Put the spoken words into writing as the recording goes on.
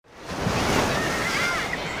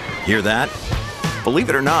Hear that?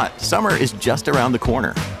 Believe it or not, summer is just around the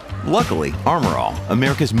corner. Luckily, Armor All,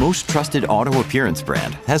 America's most trusted auto appearance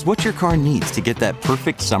brand, has what your car needs to get that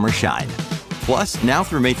perfect summer shine. Plus, now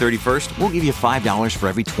through May 31st, we'll give you $5 for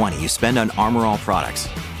every $20 you spend on Armor All products.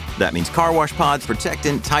 That means car wash pods,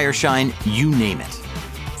 protectant, tire shine, you name it.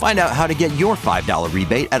 Find out how to get your $5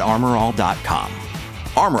 rebate at armorall.com.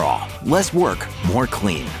 Armor All, less work, more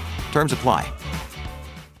clean. Terms apply.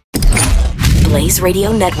 Blaze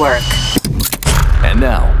Radio Network. And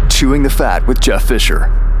now, Chewing the Fat with Jeff Fisher.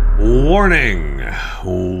 Warning.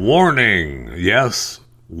 Warning. Yes,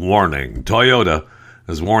 warning. Toyota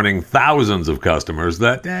is warning thousands of customers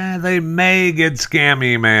that they may get scam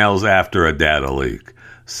emails after a data leak.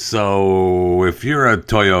 So if you're a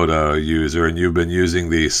Toyota user and you've been using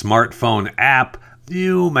the smartphone app,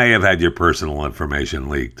 you may have had your personal information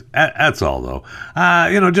leaked. That's all, though.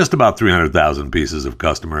 Just about 300,000 pieces of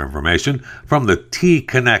customer information from the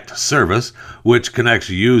T-Connect service, which connects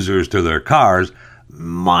users to their cars,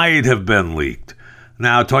 might have been leaked.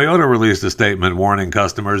 Now, Toyota released a statement warning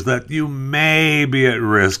customers that you may be at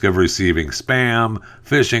risk of receiving spam,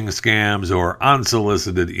 phishing scams, or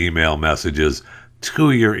unsolicited email messages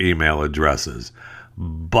to your email addresses.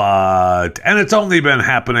 And it's only been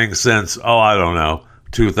happening since,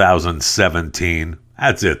 2017.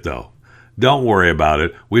 That's it, though. Don't worry about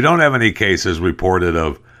it. We don't have any cases reported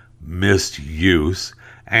of misuse,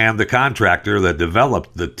 and the contractor that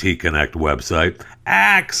developed the T-Connect website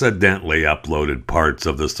accidentally uploaded parts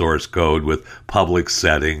of the source code with public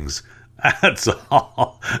settings. That's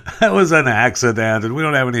all. It was an accident, and we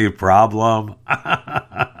don't have any problem.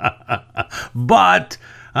 But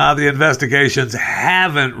the investigations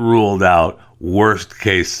haven't ruled out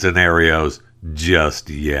worst-case scenarios just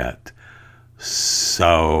yet.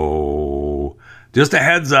 So, just a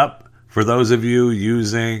heads up for those of you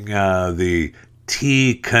using the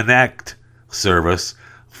T-Connect service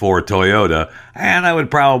for Toyota, and I would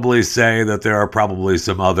probably say that there are probably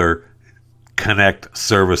some other Connect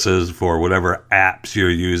services for whatever apps you're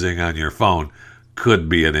using on your phone could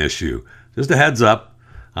be an issue. Just a heads up.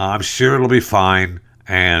 I'm sure it'll be fine,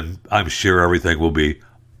 and I'm sure everything will be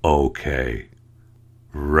okay.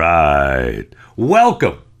 Right.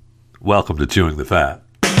 Welcome to Chewing the Fat.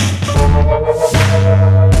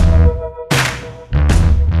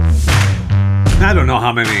 I don't know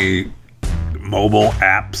how many mobile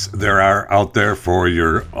apps there are out there for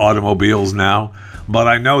your automobiles now, but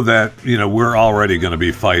I know that, we're already going to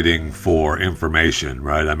be fighting for information,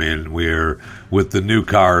 right? I mean, we're with the new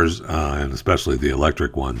cars, and especially the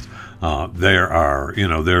electric ones, there are,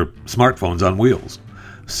 they're smartphones on wheels.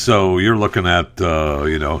 So you're looking at,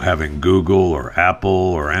 having Google or Apple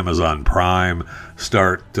or Amazon Prime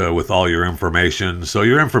start with all your information. So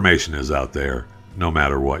your information is out there no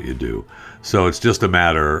matter what you do. So it's just a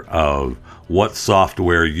matter of what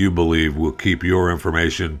software you believe will keep your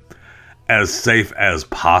information as safe as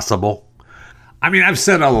possible. I mean, I've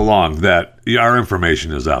said all along that our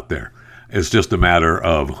information is out there. It's just a matter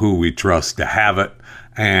of who we trust to have it.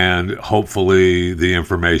 And hopefully the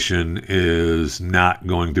information is not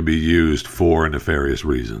going to be used for nefarious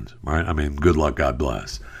reasons, right? I mean, good luck, God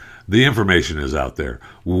bless. The information is out there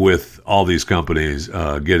with all these companies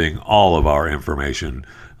getting all of our information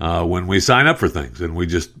when we sign up for things, and we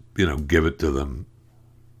just, give it to them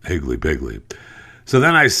higgly-piggly. So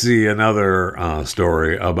then I see another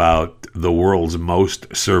story about the world's most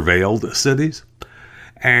surveilled cities.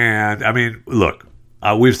 And, I mean, look,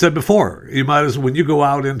 we've said before, you might as when you go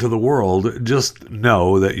out into the world, just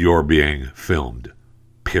know that you're being filmed,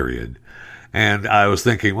 period. And I was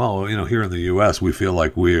thinking, well, here in the U.S., we feel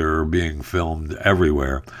like we're being filmed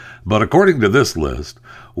everywhere. But according to this list,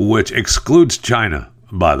 which excludes China,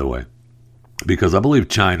 by the way, because I believe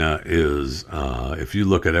China is, if you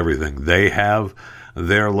look at everything they have,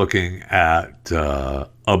 they're looking at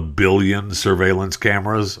 1 billion surveillance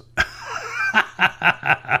cameras.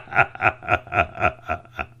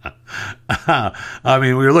 I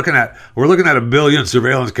mean, we're looking at 1 billion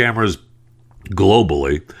surveillance cameras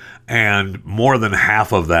globally, and more than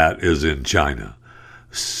half of that is in China.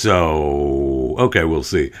 So, okay, we'll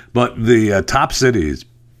see. But the top cities,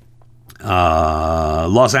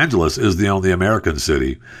 Los Angeles is the only American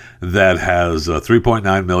city that has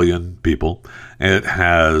 3.9 million people. It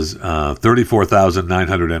has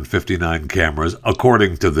 34,959 cameras,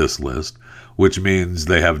 according to this list, which means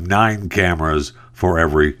they have 9 cameras for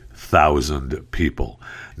every 1,000 people.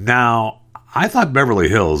 Now, I thought Beverly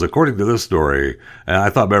Hills, according to this story,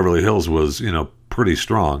 I thought Beverly Hills was, pretty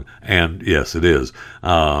strong. And yes, it is.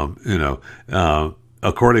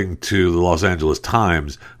 according to the Los Angeles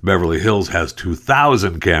Times, Beverly Hills has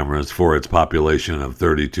 2,000 cameras for its population of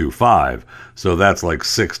 32.5. So that's like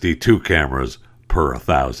 62 cameras per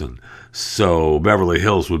 1,000. So Beverly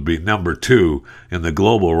Hills would be number 2 in the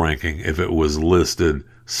global ranking if it was listed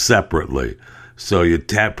separately. So you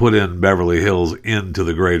put in Beverly Hills into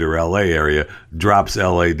the greater LA area, drops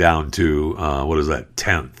LA down to,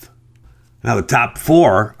 10th. Now the top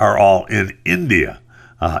 4 are all in India.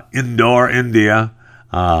 Indore, India,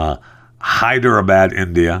 Hyderabad,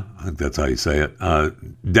 India, I think that's how you say it,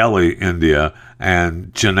 Delhi, India,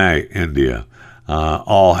 and Chennai, India,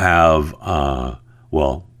 all have,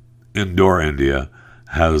 Indore, India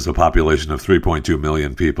has a population of 3.2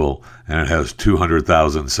 million people, and it has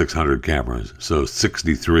 200,600 cameras, so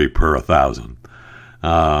 63 per 1,000.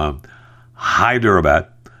 Hyderabad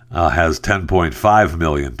has 10.5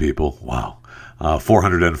 million people. Wow.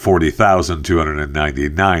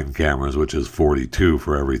 440,299 cameras, which is 42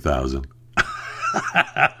 for every 1,000.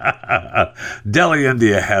 Delhi,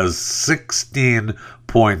 India has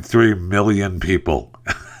 16.3 million people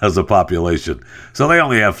as a population. So they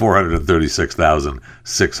only have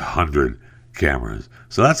 436,600 cameras.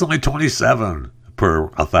 So that's only 27 per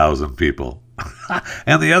 1,000 people.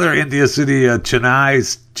 And the other India city, Chennai,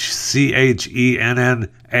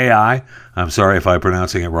 Chennai, I'm sorry if I'm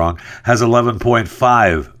pronouncing it wrong, has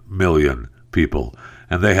 11.5 million people.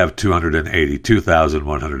 And they have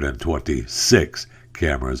 282,126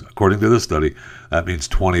 cameras. According to this study, that means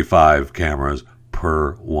 25 cameras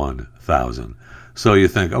per 1,000. So you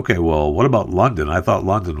think, okay, well, what about London? I thought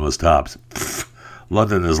London was tops.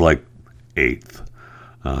 London is like 8th.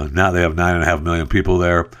 Now they have 9.5 million people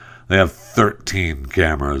there. They have 13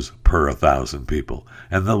 cameras per 1,000 people.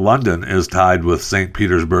 And the London is tied with St.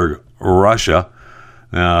 Petersburg, Russia.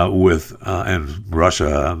 St.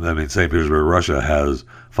 Petersburg, Russia has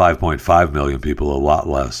 5.5 million people, a lot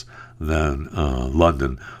less than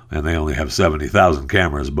London. And they only have 70,000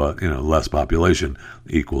 cameras, but, less population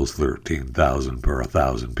equals 13,000 per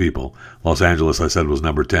 1,000 people. Los Angeles, I said, was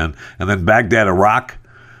number 10. And then Baghdad, Iraq,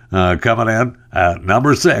 coming in at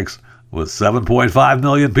number 6 with 7.5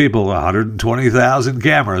 million people, 120,000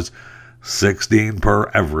 cameras, 16 per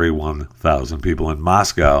every 1,000 people. And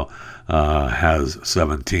Moscow has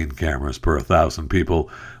 17 cameras per 1,000 people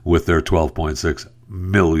with their 12.6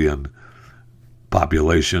 million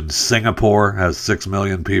population. Singapore has 6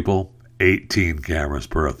 million people, 18 cameras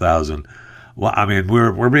per 1,000. Well, I mean,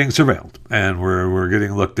 we're being surveilled, and we're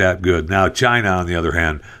getting looked at good. Now, China, on the other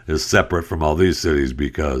hand, is separate from all these cities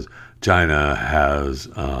because China has,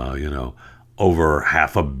 over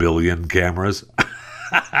 500 million cameras.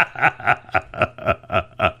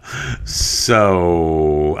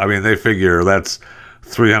 So, I mean, they figure that's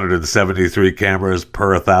 373 cameras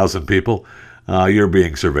per 1,000 people. You're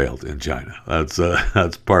being surveilled in China.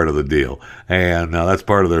 That's part of the deal, and that's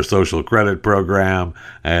part of their social credit program,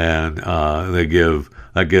 and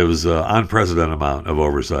that gives unprecedented amount of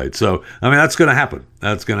oversight. So, I mean, that's going to happen.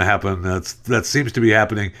 That seems to be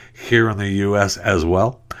happening here in the U.S. as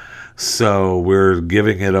well. So we're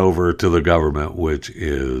giving it over to the government, which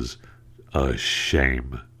is a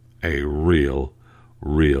shame, a real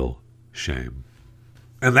shame,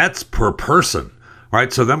 and that's per person.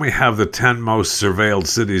 Right, so then we have the 10 most surveilled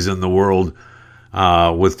cities in the world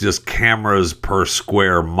with just cameras per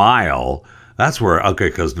square mile. That's where,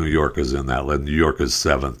 because New York is in that list. New York is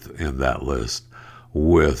 7th in that list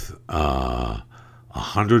with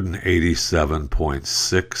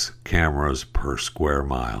 187.6 cameras per square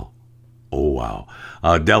mile. Oh, wow.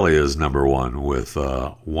 Delhi is number 1 with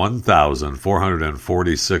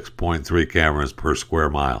 1,446.3 cameras per square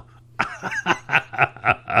mile.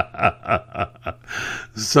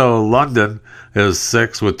 So London is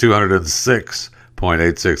 6 with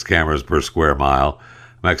 206.86 cameras per square mile.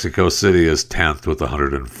 Mexico City is 10th with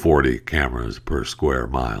 140 cameras per square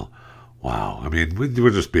mile. Wow. I mean, we're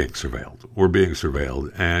just being surveilled. We're being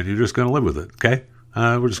surveilled, and you're just going to live with it, okay?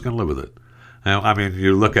 We're just going to live with it. I mean,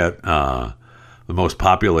 you look at the most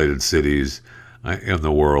populated cities in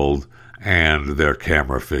the world and their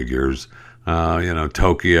camera figures.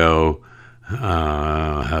 Tokyo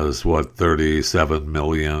has 37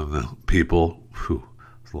 million people. Whew,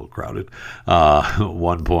 it's a little crowded.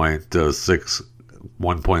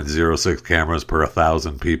 1.06 cameras per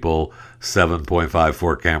 1,000 people,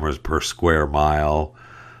 7.54 cameras per square mile.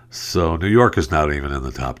 So New York is not even in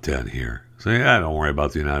the top 10 here. So yeah, don't worry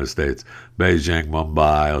about the United States. Beijing,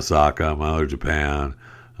 Mumbai, Osaka, Mother Japan,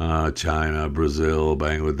 China, Brazil,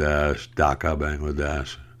 Bangladesh, Dhaka,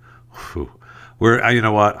 Bangladesh. Whew. You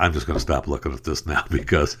know what? I'm just going to stop looking at this now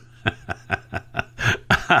because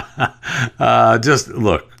just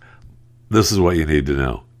look, this is what you need to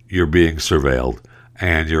know. You're being surveilled,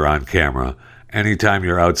 and you're on camera anytime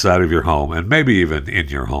you're outside of your home, and maybe even in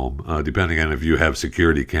your home, depending on if you have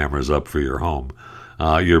security cameras up for your home.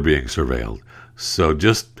 You're being surveilled. So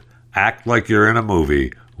just act like you're in a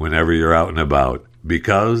movie whenever you're out and about,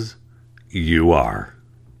 because you are.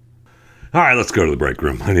 All right, let's go to the break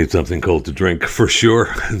room. I need something cold to drink for sure,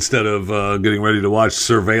 instead of getting ready to watch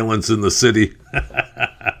Surveillance in the City.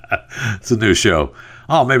 It's a new show.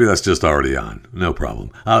 Oh, maybe that's just already on. No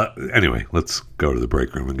problem. Anyway, let's go to the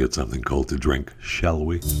break room and get something cold to drink, shall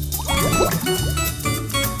we?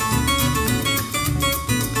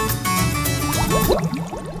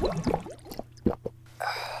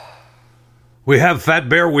 We have Fat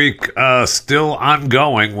Bear Week still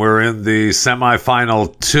ongoing. We're in the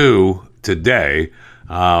semifinal 2 today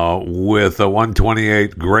with a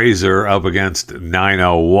 128 Grazer up against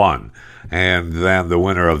 901. And then the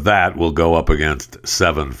winner of that will go up against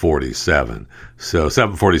 747. So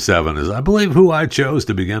 747 is, I believe, who I chose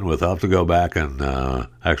to begin with. I'll have to go back and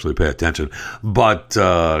actually pay attention. But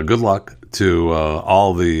good luck to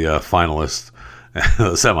all the finalists,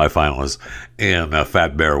 semifinalists in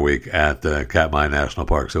Fat Bear Week at Katmai National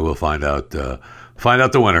Park. So we'll find out the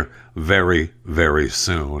winner very, very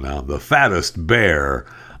soon on the fattest bear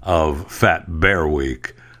of Fat Bear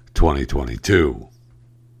Week 2022.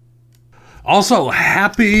 Also,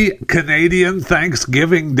 happy Canadian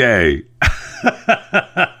Thanksgiving Day.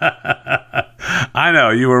 I know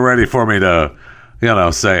you were ready for me to,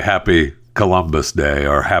 say happy Columbus Day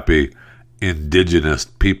or happy Indigenous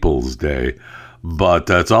Peoples Day. But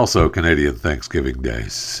it's also Canadian Thanksgiving Day.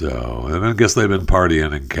 So I guess they've been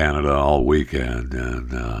partying in Canada all weekend.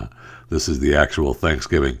 And this is the actual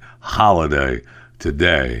Thanksgiving holiday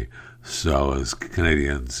today. So as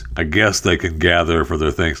Canadians, I guess they can gather for their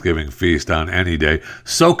Thanksgiving feast on any day.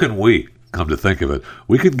 So can we, come to think of it.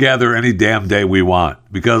 We can gather any damn day we want,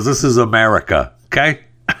 because this is America, okay?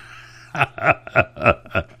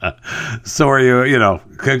 So are you,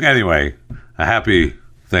 anyway, a happy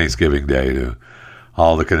Thanksgiving Day to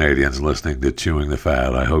all the Canadians listening to Chewing the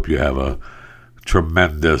Fat. I hope you have a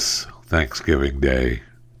tremendous Thanksgiving Day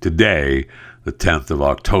today, the 10th of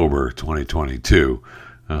October, 2022.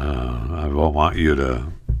 I want you to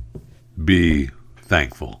be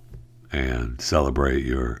thankful and celebrate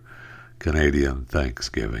your Canadian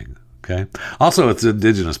Thanksgiving, okay? Also, it's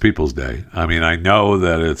Indigenous Peoples Day. I mean, I know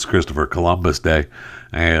that it's Christopher Columbus Day,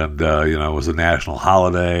 and, it was a national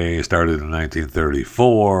holiday. It started in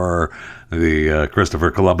 1934. The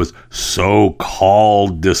Christopher Columbus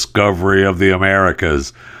so-called discovery of the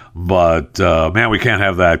Americas. But, man, we can't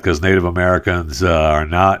have that, because Native Americans are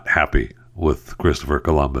not happy with Christopher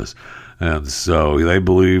Columbus. And so they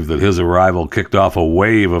believe that his arrival kicked off a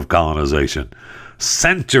wave of colonization,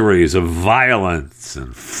 centuries of violence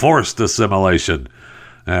and forced assimilation.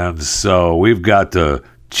 And so we've got to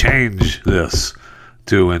change this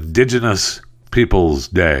to Indigenous Peoples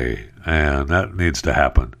Day, and that needs to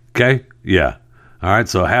happen. Okay? Yeah. All right,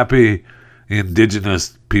 so happy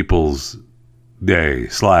Indigenous Peoples Day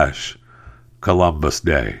 / Columbus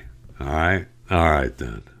Day. All right? All right,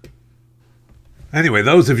 then. Anyway,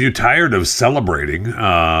 those of you tired of celebrating,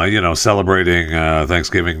 celebrating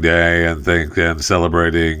Thanksgiving Day and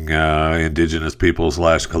celebrating Indigenous People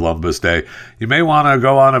 / Columbus Day, you may want to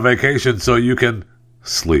go on a vacation so you can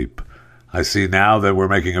sleep. I see now that we're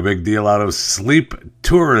making a big deal out of sleep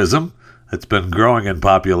tourism. It's been growing in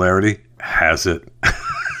popularity. Has it?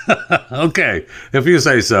 Okay, if you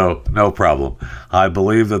say so, no problem. I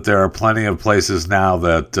believe that there are plenty of places now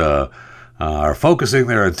that are focusing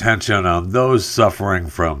their attention on those suffering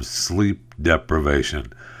from sleep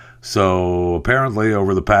deprivation. So apparently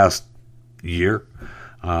over the past year,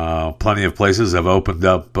 plenty of places have opened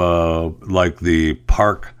up, like the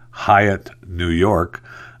Park Hyatt, New York,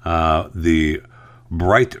 the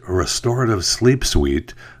Bright Restorative Sleep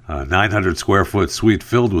Suite, a 900 square foot suite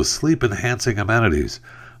filled with sleep enhancing amenities.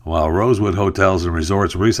 While Rosewood Hotels and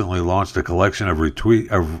Resorts recently launched a collection of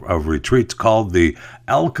retreats called the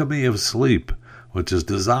Alchemy of Sleep, which is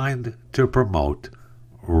designed to promote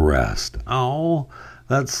rest. Oh,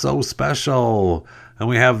 that's so special. And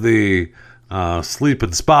we have the sleep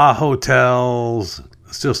and spa hotels.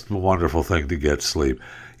 It's just a wonderful thing to get sleep.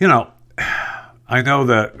 I know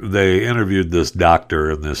that they interviewed this doctor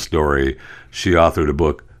in this story. She authored a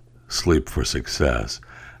book, Sleep for Success.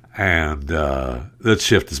 And that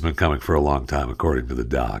shift has been coming for a long time, according to the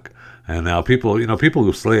doc. And now people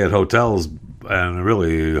who stay at hotels, and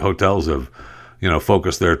really hotels have,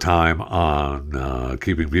 focus their time on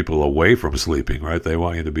keeping people away from sleeping, right? They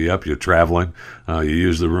want you to be up, you're traveling, you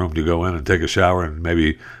use the room to go in and take a shower and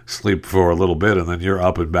maybe sleep for a little bit, and then you're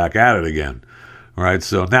up and back at it again, right?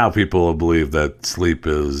 So now people believe that sleep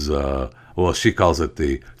is, she calls it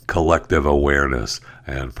the collective awareness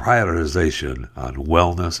and prioritization on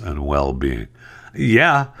wellness and well-being.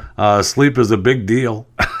 Yeah, sleep is a big deal.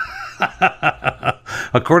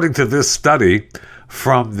 According to this study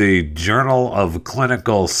from the Journal of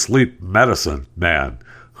Clinical Sleep Medicine, man,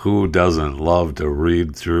 who doesn't love to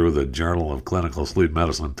read through the Journal of Clinical Sleep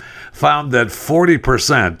Medicine, found that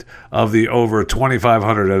 40% of the over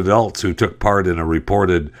 2,500 adults who took part in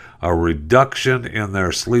reported a reduction in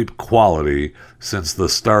their sleep quality since the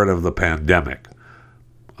start of the pandemic.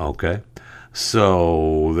 Okay,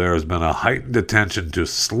 so there's been a heightened attention to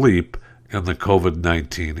sleep in the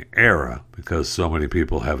COVID-19 era because so many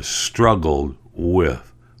people have struggled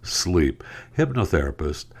with sleep.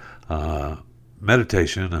 Hypnotherapist,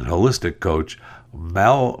 meditation, and holistic coach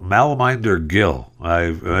Malminder Gill. I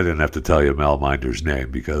didn't have to tell you Malminder's name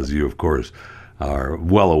because you, of course, are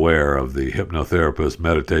well aware of the hypnotherapist,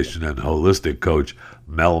 meditation, and holistic coach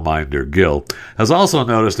Malminder Gill, has also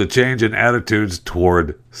noticed a change in attitudes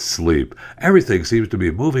toward sleep. Everything seems to be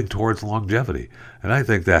moving towards longevity, and I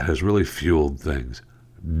think that has really fueled things.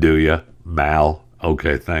 Do ya, Mal?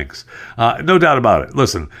 Okay, thanks. No doubt about it.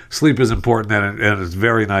 Listen, sleep is important, and it's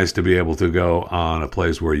very nice to be able to go on a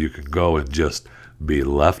place where you can go and just be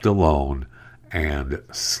left alone and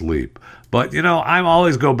sleep. But, I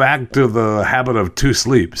always go back to the habit of 2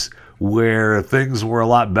 sleeps, where things were a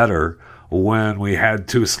lot better when we had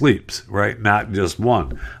 2 sleeps, right? Not just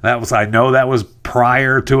one. I know that was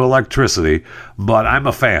prior to electricity, but I'm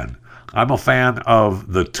a fan. I'm a fan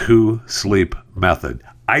of the 2 sleep method.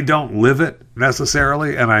 I don't live it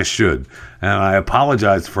necessarily, and I should. And I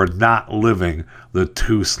apologize for not living the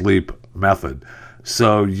 2 sleep method.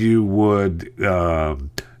 So you would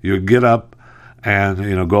get up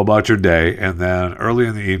and go about your day, and then early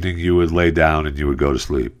in the evening you would lay down and you would go to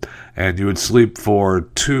sleep, and you would sleep for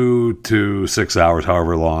 2 to 6 hours,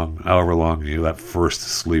 however long that first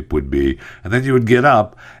sleep would be, and then you would get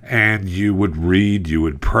up and you would read, you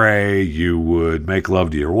would pray, you would make love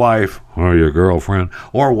to your wife or your girlfriend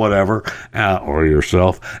or whatever, or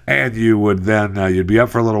yourself, and you would then you'd be up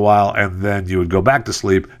for a little while, and then you would go back to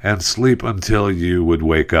sleep and sleep until you would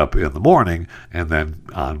wake up in the morning, and then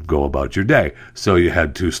go about your day. So you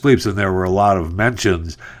had 2 sleeps, and there were a lot of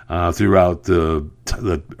mentions throughout the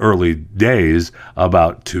early days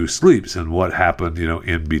about 2 sleeps and what happened,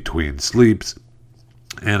 in between sleeps.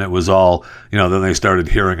 And it was all, then they started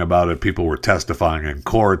hearing about it. People were testifying in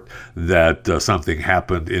court that something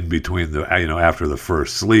happened in between after the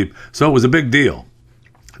first sleep. So it was a big deal.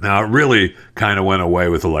 Now, it really kind of went away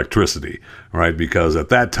with electricity, right? Because at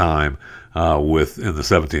that time, in the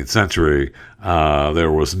 17th century,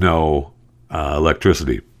 there was no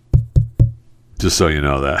electricity. Just so you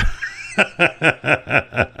know that.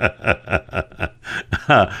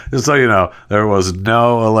 Just so you know, there was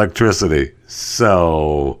no electricity.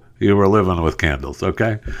 So you were living with candles,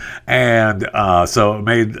 okay? And so it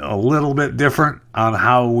made a little bit different on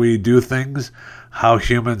how we do things, how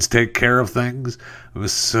humans take care of things.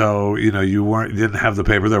 So, you didn't have the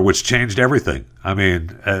paper there, which changed everything. I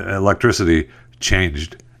mean, electricity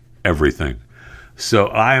changed everything.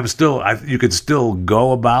 So you could still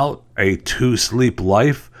go about a 2 sleep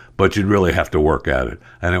life, but you'd really have to work at it,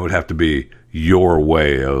 and it would have to be your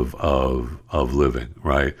way of living,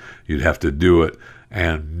 right? You'd have to do it,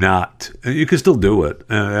 and you could still do it,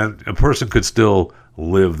 and a person could still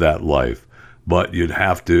live that life, but you'd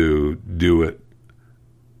have to do it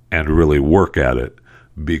and really work at it,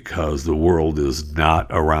 because the world is not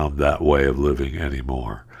around that way of living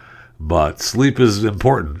anymore. But sleep is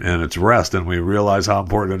important, and it's rest, and we realize how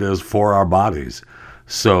important it is for our bodies.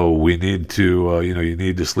 So we need to, you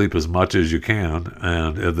need to sleep as much as you can.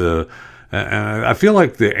 And I feel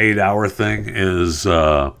like the 8-hour thing is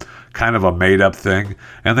kind of a made-up thing.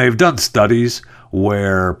 And they've done studies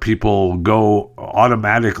where people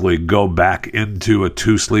automatically go back into a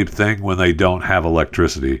 2-sleep thing when they don't have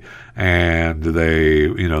electricity. And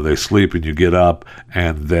they sleep, and you get up,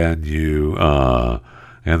 and then you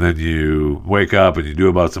wake up and you do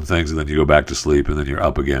about some things, and then you go back to sleep, and then you're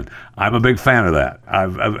up again. I'm a big fan of that.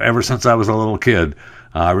 I've ever since I was a little kid,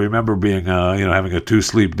 I remember being, having a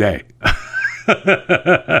 2-sleep day.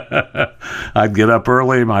 I'd get up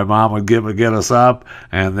early. My mom would get us up,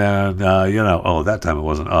 and then that time it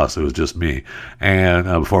wasn't us; it was just me, and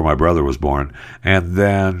before my brother was born. And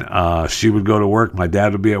then she would go to work. My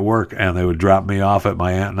dad would be at work, and they would drop me off at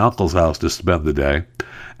my aunt and uncle's house to spend the day.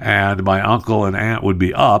 And my uncle and aunt would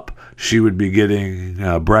be up. She would be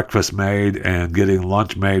getting breakfast made and getting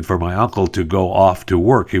lunch made for my uncle to go off to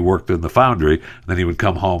work. He worked in the foundry. And then he would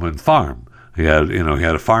come home and farm. He had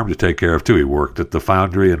a farm to take care of too. He worked at the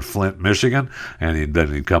foundry in Flint, Michigan, and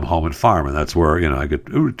then he'd come home and farm. And that's where I get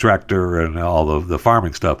tractor and all the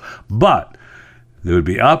farming stuff. But they would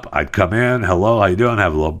be up. I'd come in. Hello, how you doing?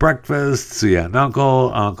 Have a little breakfast. See Aunt and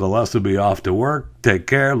Uncle. Uncle Les would be off to work. Take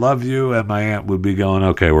care. Love you. And my aunt would be going,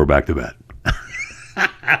 okay, we're back to bed.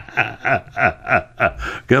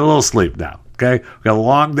 Get a little sleep now. Okay? We got a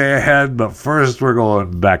long day ahead, but first we're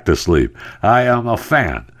going back to sleep. I am a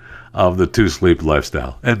fan of the 2-sleep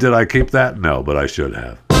lifestyle. And did I keep that? No, but I should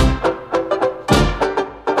have.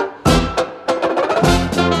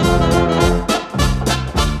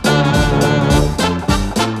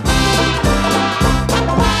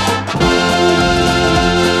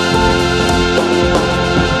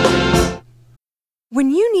 When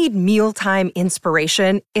you need mealtime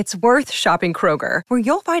inspiration, it's worth shopping Kroger, where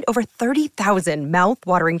you'll find over 30,000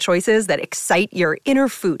 mouth-watering choices that excite your inner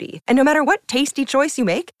foodie. And no matter what tasty choice you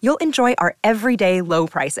make, you'll enjoy our everyday low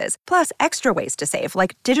prices, plus extra ways to save,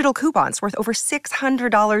 like digital coupons worth over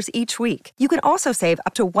 $600 each week. You can also save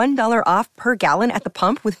up to $1 off per gallon at the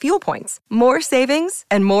pump with fuel points. More savings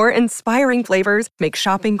and more inspiring flavors make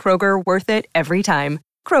shopping Kroger worth it every time.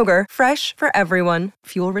 Kroger, fresh for everyone.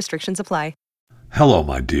 Fuel restrictions apply. Hello,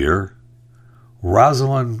 my dear.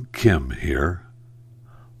 Rosalind Kim here.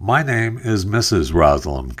 My name is Mrs.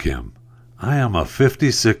 Rosalind Kim. I am a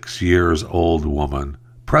 56 years old woman.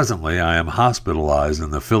 Presently, I am hospitalized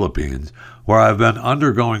in the Philippines, where I've been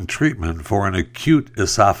undergoing treatment for an acute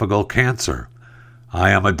esophageal cancer. I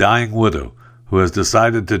am a dying widow who has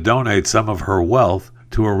decided to donate some of her wealth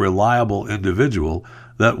to a reliable individual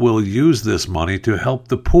that will use this money to help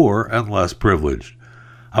the poor and less privileged.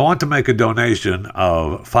 I want to make a donation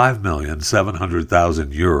of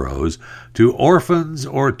 5,700,000 euros to orphans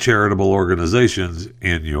or charitable organizations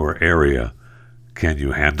in your area. Can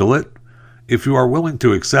you handle it? If you are willing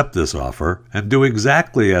to accept this offer and do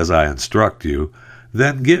exactly as I instruct you,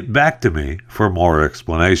 then get back to me for more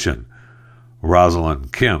explanation.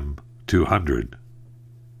 Rosalind Kim, 200.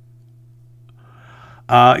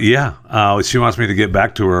 She wants me to get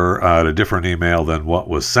back to her at a different email than what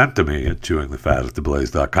was sent to me at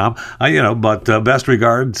chewingthefat@theblaze.com. But best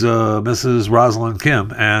regards, Mrs. Rosalind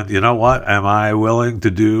Kim. And you know what? Am I willing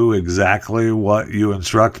to do exactly what you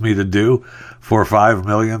instruct me to do for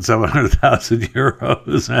 5,700,000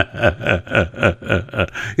 euros?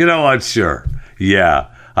 You know what? Sure. Yeah,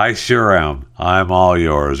 I sure am. I'm all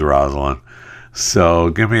yours, Rosalind.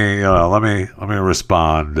 So give me, let me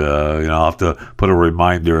respond. I'll have to put a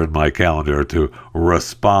reminder in my calendar to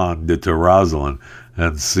respond to Rosalind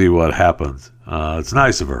and see what happens. It's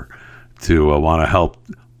nice of her to want to help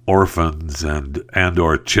orphans and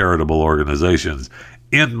or charitable organizations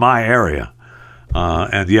in my area.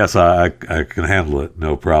 And yes, I can handle it,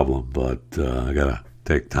 no problem. But I gotta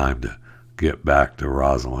take time to get back to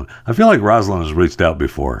Rosalind. I feel like Rosalind has reached out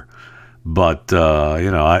before. But,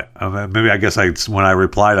 when I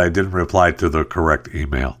replied, I didn't reply to the correct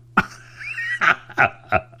email.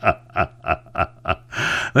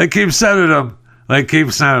 They keep sending them.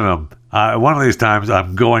 One of these times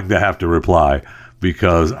I'm going to have to reply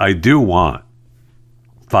because I do want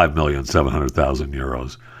 5,700,000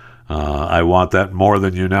 euros. I want that more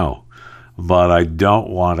than you know. But I don't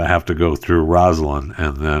want to have to go through Rosalind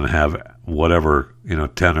and then have whatever,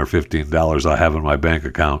 $10 or $15 I have in my bank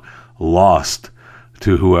account lost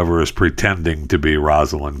to whoever is pretending to be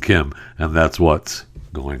Rosalind Kim, and that's what's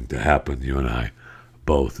going to happen. You and I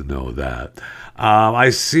both know that. I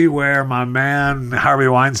see where my man Harvey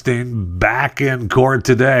Weinstein back in court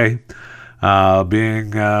today,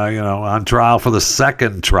 being on trial for the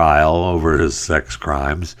second trial over his sex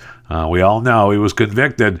crimes. We all know he was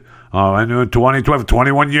convicted. I knew 2012,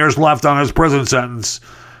 21 years left on his prison sentence.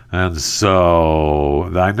 And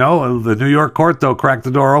so I know the New York court, though, cracked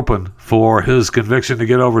the door open for his conviction to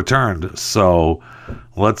get overturned. So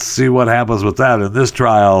let's see what happens with that. And this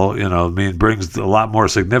trial, brings a lot more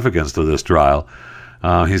significance to this trial.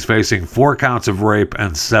 He's facing 4 counts of rape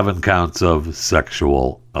and 7 counts of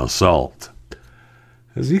sexual assault.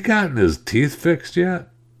 Has he gotten his teeth fixed yet?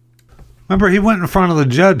 Remember, he went in front of the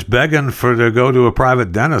judge begging to go to a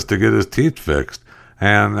private dentist to get his teeth fixed.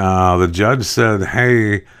 And the judge said,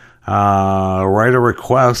 hey, write a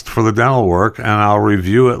request for the dental work, and I'll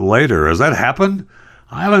review it later. Has that happened?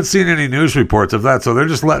 I haven't seen any news reports of that, so they're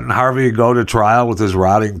just letting Harvey go to trial with his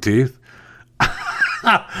rotting teeth?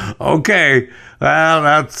 Okay, well,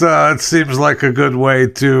 that seems like a good way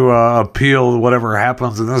to appeal whatever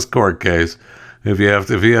happens in this court case. If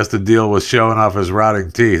he has to deal with showing off his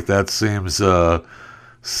rotting teeth, that seems a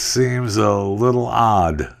little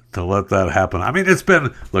odd to let that happen. I mean, it's been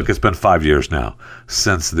 5 years now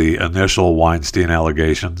since the initial Weinstein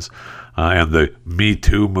allegations and the Me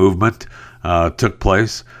Too movement took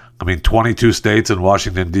place. I mean, 22 states and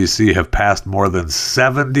Washington, D.C. have passed more than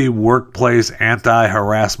 70 workplace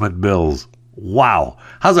anti-harassment bills. Wow.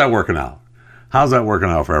 How's that working out? How's that working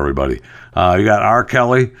out for everybody? You got R.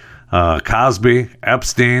 Kelly, Cosby,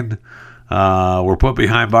 Epstein, were put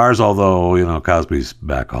behind bars, although, Cosby's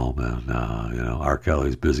back home, and, R.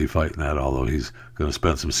 Kelly's busy fighting that, although he's going to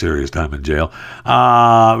spend some serious time in jail.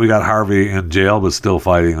 We got Harvey in jail, but still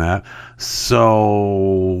fighting that.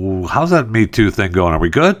 So how's that Me Too thing going? Are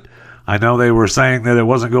we good? I know they were saying that it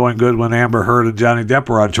wasn't going good when Amber Heard and Johnny Depp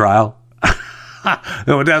were on trial.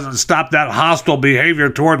 It doesn't stop that hostile behavior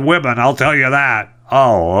toward women, I'll tell you that.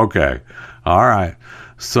 Oh, okay. All right.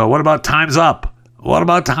 So what about Time's Up? What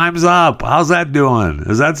about Time's Up? How's that doing?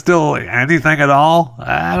 Is that still anything at all?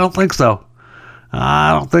 I don't think so.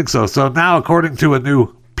 So now, according to a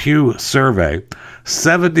new Pew survey,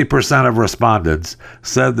 70% of respondents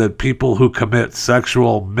said that people who commit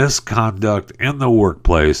sexual misconduct in the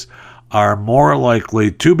workplace are more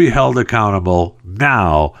likely to be held accountable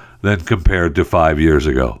now than compared to 5 years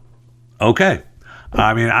ago. Okay.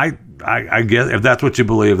 I mean, I guess if that's what you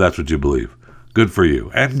believe, that's what you believe. Good for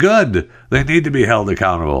you. And good. They need to be held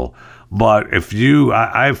accountable. But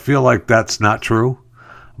I feel like that's not true.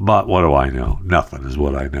 But what do I know? Nothing is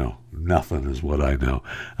what I know. Nothing is what I know.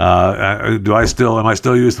 Am I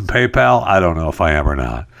still using PayPal? I don't know if I am or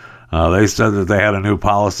not. They said that they had a new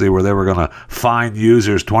policy where they were going to fine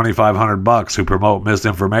users $2,500 who promote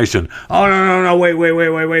misinformation. Oh, no,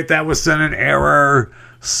 wait. That was sent in error.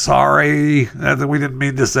 Sorry, we didn't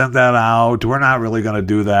mean to send that out. We're not really going to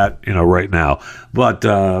do that, right now. But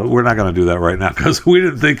we're not going to do that right now because we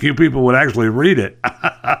didn't think you people would actually read it.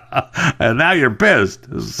 And now you're pissed.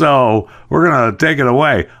 So we're going to take it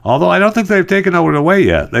away. Although I don't think they've taken it away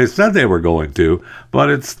yet. They said they were going to, but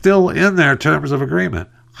it's still in their terms of agreement.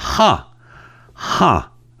 Huh.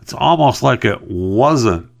 It's almost like it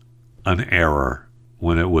wasn't an error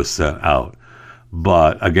when it was sent out.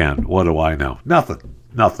 But again, what do I know?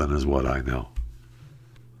 Nothing is what I know.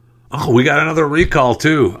 Oh, we got another recall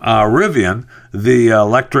too. Rivian, the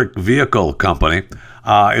electric vehicle company,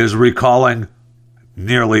 is recalling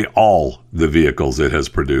nearly all the vehicles it has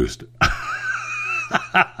produced.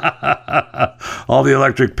 All the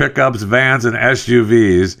electric pickups, vans, and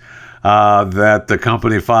SUVs that the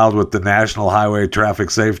company filed with the National Highway Traffic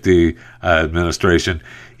Safety Administration.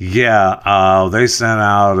 Yeah, they sent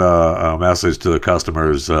out a message to the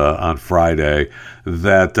customers on Friday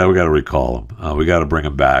that we got to recall them. We got to bring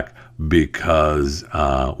them back because,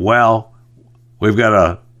 we've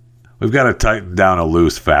got to tighten down a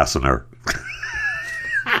loose fastener.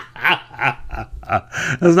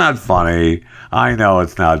 It's not funny. I know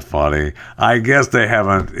it's not funny. I guess they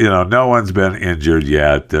haven't, no one's been injured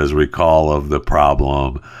yet as recall of the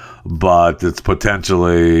problem, but it's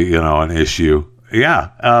potentially, an issue. Yeah,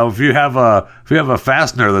 if you have a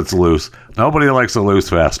fastener that's loose, nobody likes a loose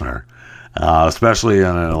fastener, especially in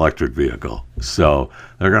an electric vehicle. So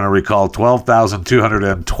they're going to recall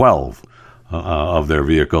 12,212 of their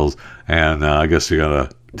vehicles, and I guess you got to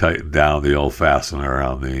tighten down the old fastener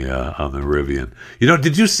on the Rivian.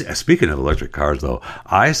 Did you see, speaking of electric cars though,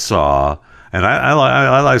 I saw, and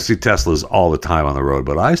I see Teslas all the time on the road,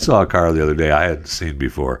 but I saw a car the other day I hadn't seen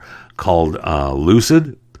before called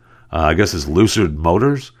Lucid. I guess it's Lucid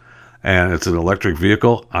Motors, and it's an electric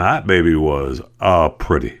vehicle. That baby was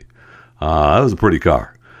pretty. That was a pretty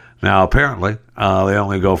car. Now, apparently, they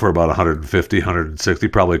only go for about $150,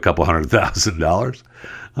 $160, probably a couple $100,000.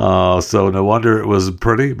 So no wonder it was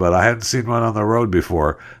pretty, but I hadn't seen one on the road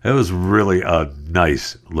before. It was really a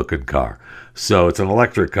nice looking car. So it's an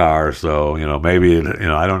electric car. So, maybe,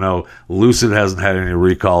 I don't know. Lucid hasn't had any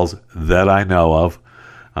recalls that I know of.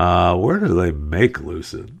 Where do they make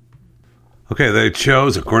Lucid? Okay, they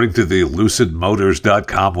chose, according to the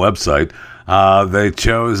lucidmotors.com website, they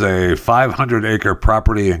chose a 500-acre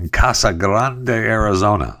property in Casa Grande,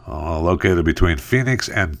 Arizona, located between Phoenix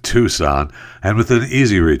and Tucson, and within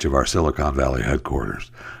easy reach of our Silicon Valley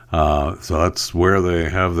headquarters. So that's where they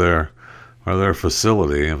have their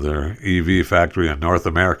facility of their EV factory in North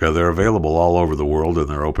America. They're available all over the world, and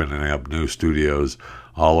they're opening up new studios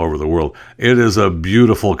all over the world. It is a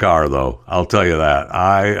beautiful car, though. I'll tell you that.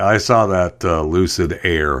 I saw that Lucid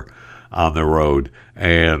Air on the road,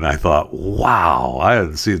 and I thought, wow, I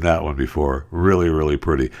hadn't seen that one before. Really, really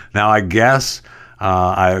pretty. Now, I guess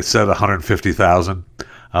I said 150,000.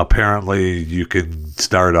 Apparently, you can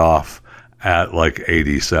start off at like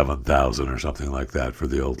 87,000 or something like that for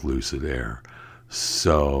the old Lucid Air.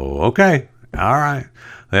 So, okay, all right.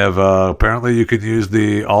 They have apparently you can use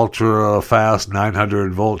the ultra fast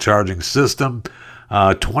 900 volt charging system.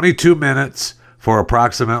 22 minutes for a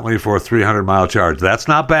 300 mile charge. That's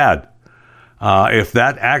not bad. If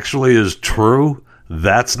that actually is true,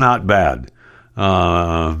 that's not bad.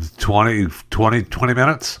 20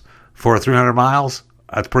 minutes for 300 miles,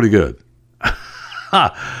 that's pretty good.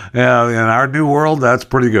 Yeah, in our new world, that's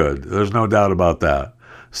pretty good. There's no doubt about that.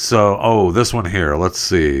 So, this one here, let's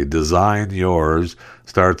see. Design Yours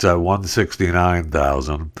starts at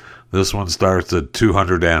 169,000. This one starts at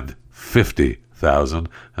 250,000,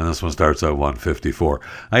 and this one starts at 154.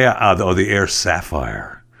 The Air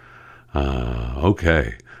Sapphire.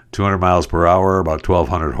 Okay, 200 miles per hour, about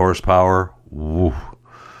 1,200 horsepower. Woo.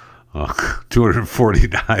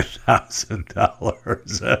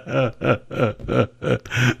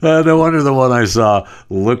 $249,000. No wonder the one I saw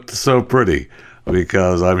looked so pretty,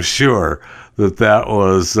 because I'm sure that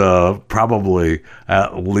was probably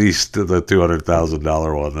at least the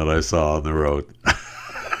 $200,000 one that I saw on the road.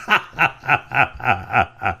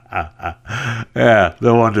 Yeah,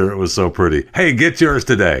 no wonder it was so pretty. Hey, get yours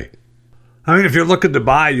today. I mean, if you're looking to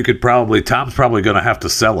buy, you could Tom's probably going to have to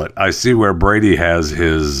sell it. I see where Brady has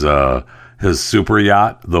his super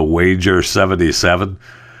yacht, the Wager 77.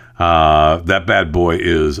 That bad boy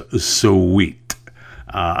is sweet.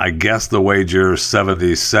 I guess the Wager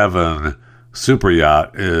 77 super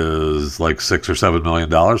yacht is like $6 or $7 million,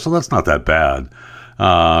 so that's not that bad.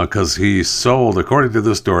 Because he sold, according to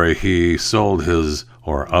this story, he sold his,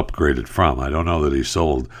 or upgraded from, I don't know that he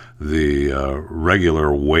sold the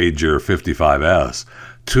regular Wager 55S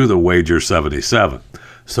to the Wager 77.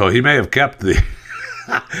 So he may have kept the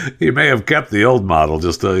old model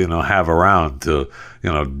just to, have around to,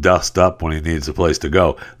 dust up when he needs a place to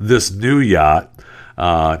go. This new yacht,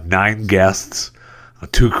 9 guests,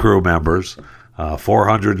 2 crew members,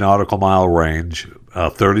 400 nautical mile range,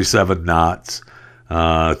 37 knots.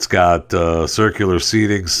 It's got circular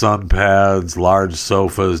seating, sun pads, large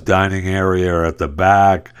sofas, dining area at the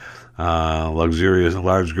back, luxurious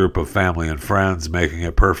large group of family and friends, making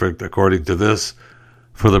it perfect, according to this,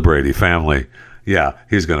 for the Brady family. Yeah,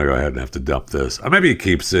 he's going to go ahead and have to dump this. Or maybe he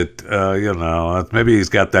keeps it, maybe he's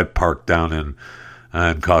got that parked down in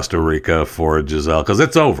Costa Rica for Giselle, because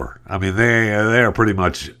it's over. I mean, they are pretty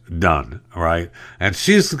much done, right? And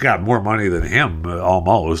she's got more money than him,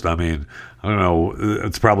 almost. I mean, I don't know.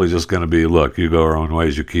 It's probably just going to be, look, you go our own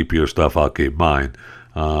ways. You keep your stuff, I'll keep mine.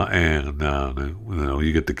 You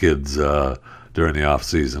get the kids during the off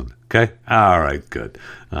season. Okay? All right, good.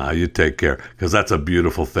 You take care, because that's a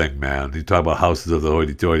beautiful thing, man. You talk about houses of the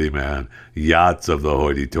hoity-toity, man. Yachts of the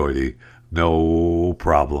hoity-toity. No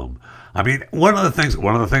problem. I mean, one of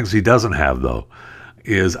the things he doesn't have, though,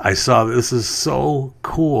 is I saw, this is so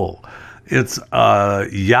cool. It's a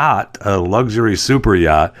yacht, a luxury super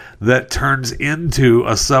yacht that turns into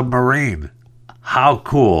a submarine. How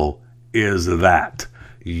cool is that?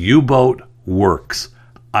 U-boat works.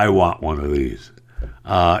 I want one of these.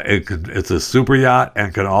 It's a super yacht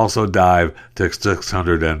and can also dive to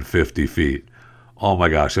 650 feet. Oh my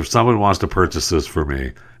gosh, if someone wants to purchase this for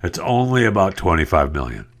me, it's only about $25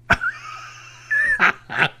 million.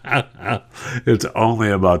 It's only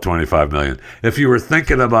about $25 million. If you were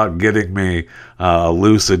thinking about getting me a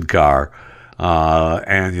Lucid car,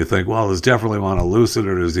 and you think, well, does Jeff really want a Lucid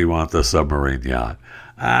or does he want the submarine yacht?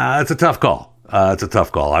 It's a tough call. It's a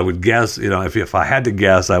tough call. I would guess, if I had to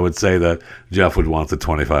guess, I would say that Jeff would want the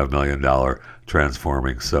 $25 million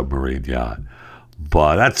transforming submarine yacht.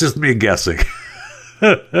 But that's just me guessing.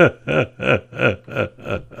 That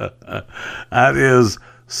is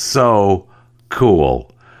so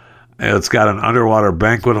cool. It's got an underwater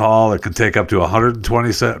banquet hall that can take up to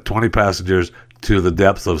 120 passengers to the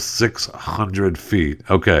depth of 600 feet.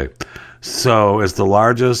 Okay, so it's the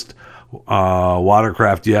largest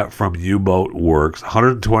watercraft yet from U-Boat Works,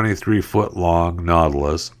 123-foot long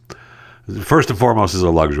Nautilus. First and foremost is a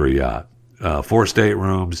luxury yacht. 4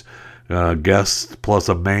 staterooms, guests plus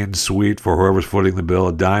a main suite for whoever's footing the bill,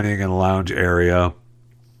 a dining and lounge area,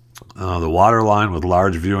 the water line with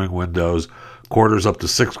large viewing windows, quarters up to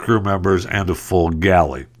 6 crew members, and a full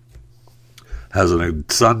galley. Has a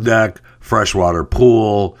sun deck, freshwater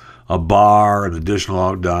pool, a bar, an additional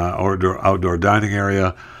outdoor dining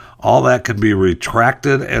area. all that can be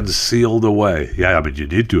retracted and sealed away. Yeah, I mean, you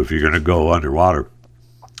need to if you're going to go underwater,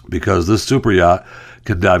 because this super yacht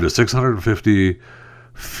can dive to 650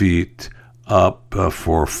 feet up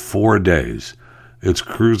for 4 days. Its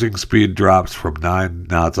cruising speed drops from 9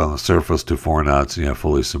 knots on the surface to 4 knots,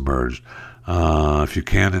 fully submerged. If you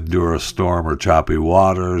can't endure a storm or choppy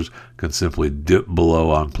waters, can simply dip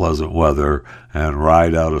below on pleasant weather and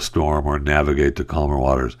ride out a storm or navigate to calmer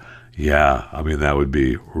waters. Yeah, I mean, that would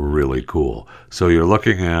be really cool. So you're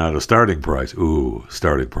looking at a starting price. Ooh,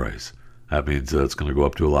 starting price. That means it's going to go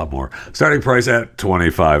up to a lot more. Starting price at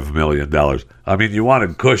 $25 million. I mean, you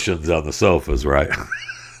wanted cushions on the sofas, right?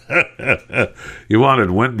 You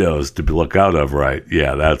wanted windows to look out of, right?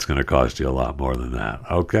 Yeah, that's going to cost you a lot more than that.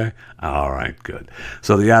 Okay? All right, good.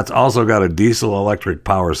 So the yacht's also got a diesel-electric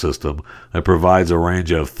power system that provides a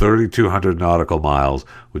range of 3,200 nautical miles,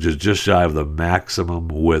 which is just shy of the maximum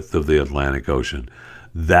width of the Atlantic Ocean.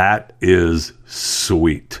 That is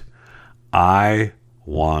sweet. That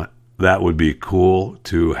would be cool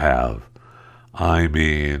to have. I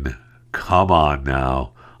mean, come on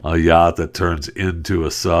now. A yacht that turns into a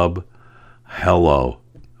sub, hello.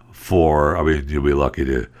 You'll be lucky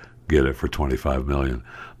to get it for $25 million.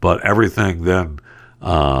 But everything then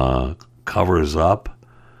covers up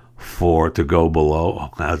to go below. Oh,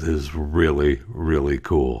 that is really, really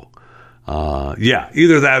cool.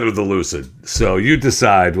 Either that or the Lucid. So you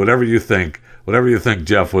decide whatever you think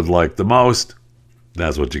Jeff would like the most.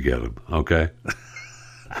 That's what you get him. Okay.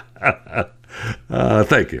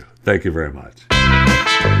 Thank you. Thank you very much.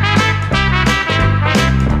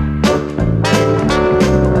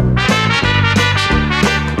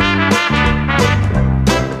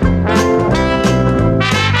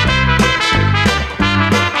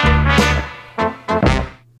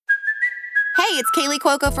 It's Kaylee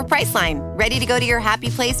Cuoco for Priceline. Ready to go to your happy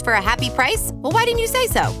place for a happy price? Well, why didn't you say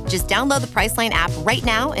so? Just download the Priceline app right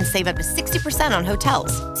now and save up to 60% on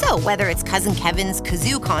hotels. So whether it's Cousin Kevin's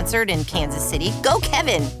Kazoo Concert in Kansas City, go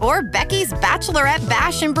Kevin, or Becky's Bachelorette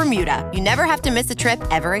Bash in Bermuda, you never have to miss a trip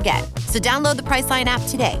ever again. So download the Priceline app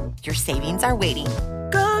today. Your savings are waiting.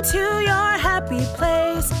 Go to your happy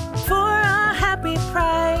place for a happy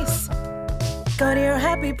price. Go to your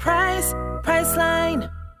happy price,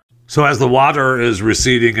 Priceline. So as the water is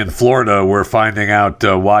receding in Florida, we're finding out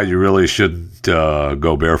why you really shouldn't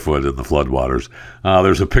go barefoot in the floodwaters.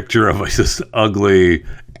 There's a picture of this ugly,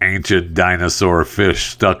 ancient dinosaur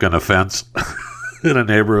fish stuck in a fence in a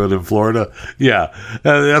neighborhood in Florida. Yeah,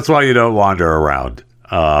 that's why you don't wander around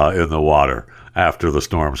in the water after the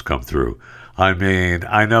storms come through. I mean,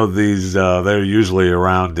 I know these, they're usually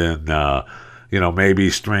around in, maybe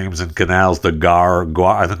streams and canals. The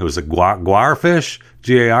I think it was a guar fish.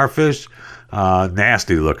 GAR fish,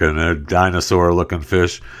 nasty looking, dinosaur looking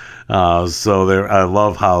fish. So I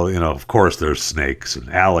love how, of course there's snakes and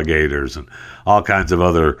alligators and all kinds of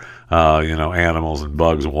other, animals and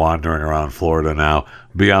bugs wandering around Florida now.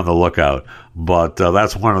 Be on the lookout. But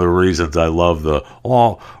that's one of the reasons I love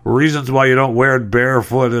reasons why you don't wear it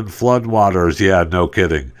barefoot in floodwaters. Yeah, no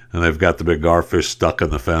kidding. And they've got the big garfish stuck in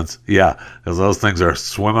the fence. Yeah, because those things are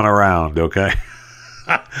swimming around, okay?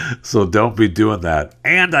 So don't be doing that.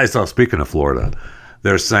 And I saw, speaking of Florida,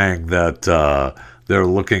 they're saying that they're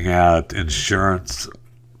looking at insurance,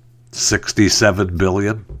 $67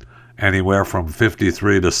 billion, anywhere from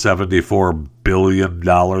 $53 to $74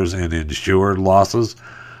 billion in insured losses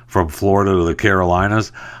from Florida to the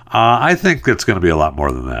Carolinas. I think it's going to be a lot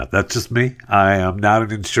more than that. That's just me. I am not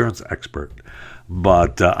an insurance expert.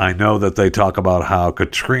 But I know that they talk about how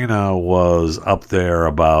Katrina was up there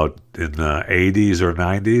about in the 80s or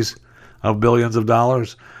 90s of billions of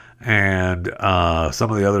dollars. And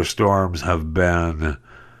some of the other storms have been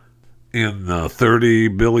in the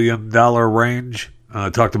 $30 billion range.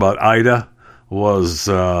 Talked about Ida was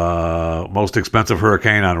most expensive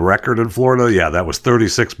hurricane on record in Florida. Yeah, that was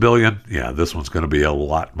 $36 billion. Yeah, this one's going to be a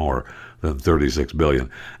lot more than $36 billion.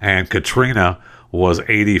 And Katrina was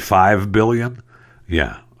 $85 billion.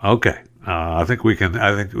 Yeah. Okay. I think you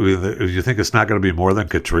think it's not going to be more than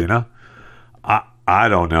Katrina? I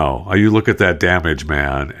don't know. You look at that damage,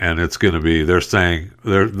 man, and it's going to be. They're saying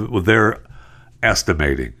they're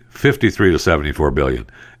estimating 53 to 74 billion,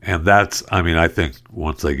 and that's. I mean, I think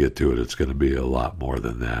once they get to it, it's going to be a lot more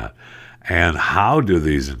than that. And how do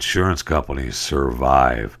these insurance companies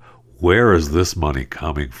survive? Where is this money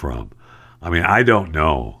coming from? I mean, I don't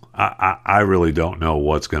know. I really don't know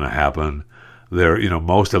what's going to happen. There,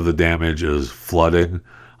 most of the damage is flooding.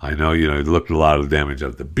 I know, you look at a lot of the damage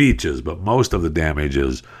at the beaches, but most of the damage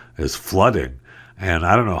is flooding. And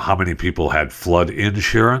I don't know how many people had flood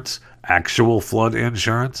insurance, actual flood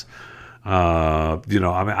insurance.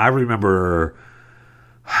 I remember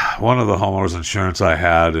one of the homeowners insurance I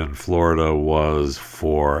had in Florida was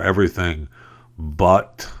for everything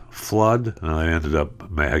but flood. And I ended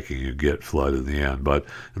up making you get flood in the end. But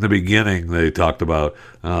in the beginning, they talked about,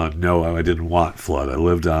 no, I didn't want flood. I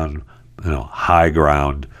lived on, high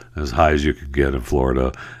ground, as high as you can get in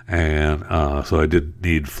Florida. And so I didn't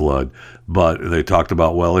need flood. But they talked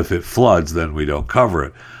about, well, if it floods, then we don't cover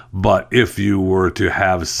it. But if you were to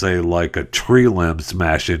have, say, like a tree limb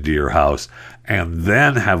smash into your house and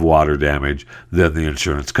then have water damage, then the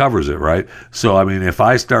insurance covers it, right? So, I mean, if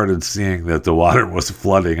I started seeing that the water was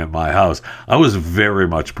flooding in my house, I was very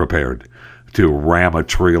much prepared to ram a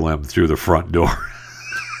tree limb through the front door.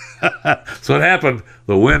 So it happened.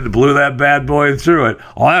 The wind blew that bad boy through it.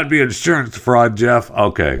 Oh, that'd be insurance fraud, Jeff.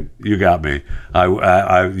 Okay, you got me.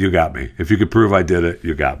 You got me. If you could prove I did it,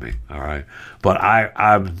 you got me. All right. But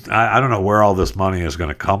I don't know where all this money is going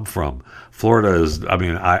to come from. Florida is.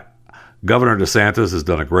 Governor DeSantis has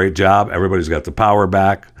done a great job. Everybody's got the power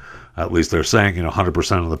back. At least they're saying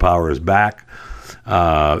 100% of the power is back.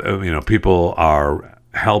 People are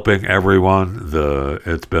helping everyone.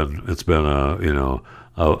 It's been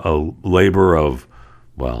a labor of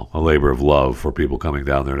love for people coming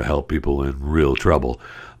down there to help people in real trouble.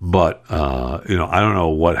 But, I don't know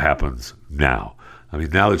what happens now. I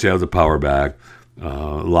mean, now that you have the power back,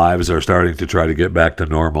 lives are starting to try to get back to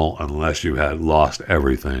normal unless you had lost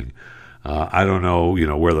everything. I don't know,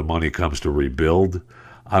 where the money comes to rebuild.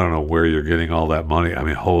 I don't know where you're getting all that money. I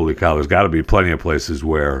mean, holy cow, there's got to be plenty of places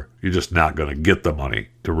where you're just not going to get the money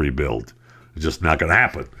to rebuild. It's just not going to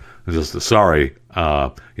happen. It's just, sorry,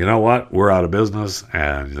 you know what? We're out of business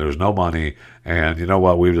and there's no money. And you know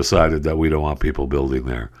what? We've decided that we don't want people building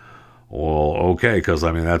there. Well, okay, because,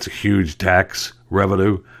 that's a huge tax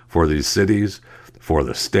revenue for these cities, for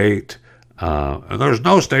the state. And there's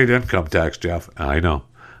no state income tax, Jeff. I know.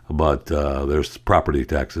 But there's property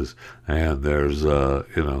taxes and there's,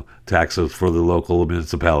 taxes for the local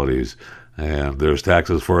municipalities and there's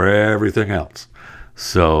taxes for everything else.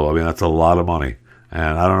 So, that's a lot of money.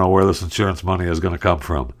 And I don't know where this insurance money is going to come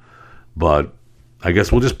from. But I guess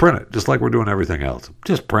we'll just print it, just like we're doing everything else.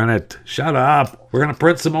 Just print it. Shut up. We're going to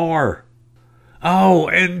print some more. Oh,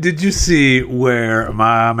 and did you see where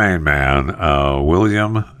my main man,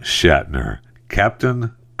 William Shatner,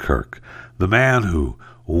 Captain Kirk, the man who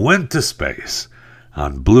went to space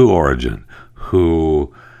on Blue Origin,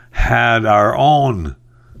 who had our own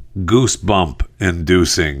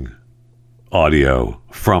goosebump-inducing audio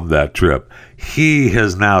from that trip. He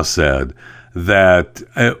has now said that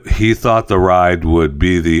he thought the ride would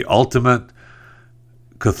be the ultimate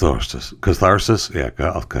catharsis. Yeah, I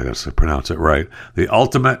gotta pronounce it right. The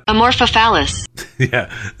ultimate amorphophallus.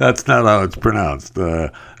 Yeah, that's not how it's pronounced.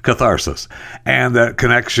 Catharsis. And that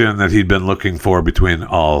connection that he'd been looking for between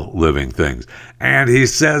all living things. And he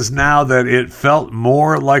says now that it felt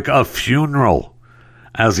more like a funeral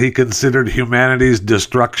as he considered humanity's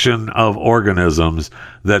destruction of organisms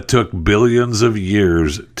that took billions of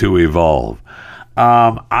years to evolve.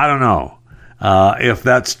 I don't know if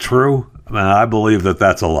that's true. I believe that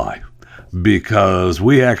that's a lie, because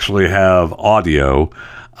we actually have audio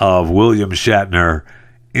of William Shatner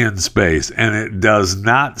in space, and it does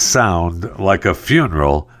not sound like a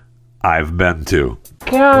funeral I've been to.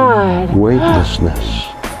 God. Weightlessness.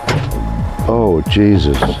 Oh,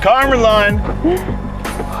 Jesus. Carmeline.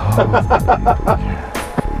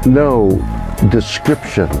 No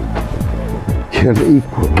description can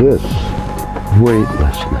equal this.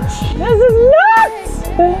 Weightlessness. This is nuts!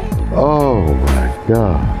 Oh, my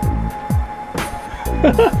God.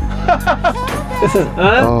 This is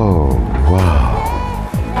Oh, wow.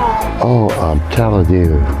 Oh, I'm telling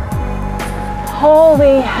you.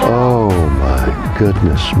 Holy hell. Oh, my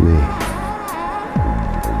goodness me.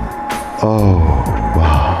 Oh,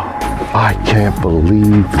 wow. I can't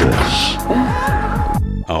believe this.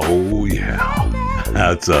 Oh, yeah.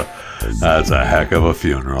 That's a heck of a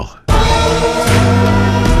funeral.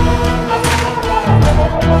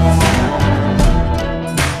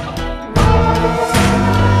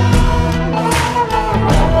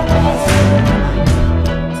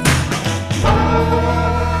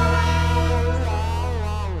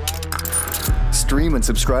 Stream and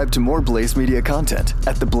subscribe to more Blaze Media content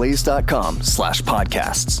at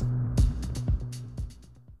theblaze.com/podcasts.